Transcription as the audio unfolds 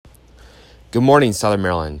Good morning, Southern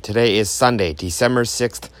Maryland. Today is Sunday, December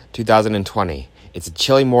 6th, 2020. It's a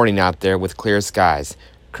chilly morning out there with clear skies.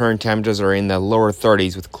 Current temperatures are in the lower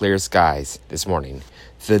 30s with clear skies this morning.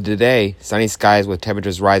 For today, sunny skies with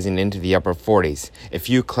temperatures rising into the upper 40s. A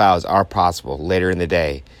few clouds are possible later in the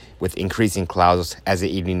day, with increasing clouds as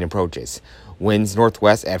the evening approaches. Winds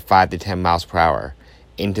northwest at 5 to 10 miles per hour.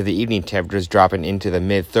 Into the evening, temperatures dropping into the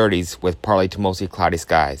mid-30s with partly to mostly cloudy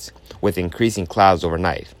skies, with increasing clouds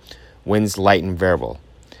overnight. Winds light and variable.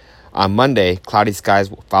 On Monday, cloudy skies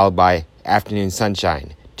followed by afternoon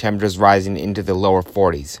sunshine. Temperatures rising into the lower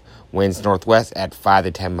 40s. Winds northwest at 5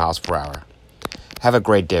 to 10 miles per hour. Have a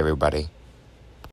great day, everybody.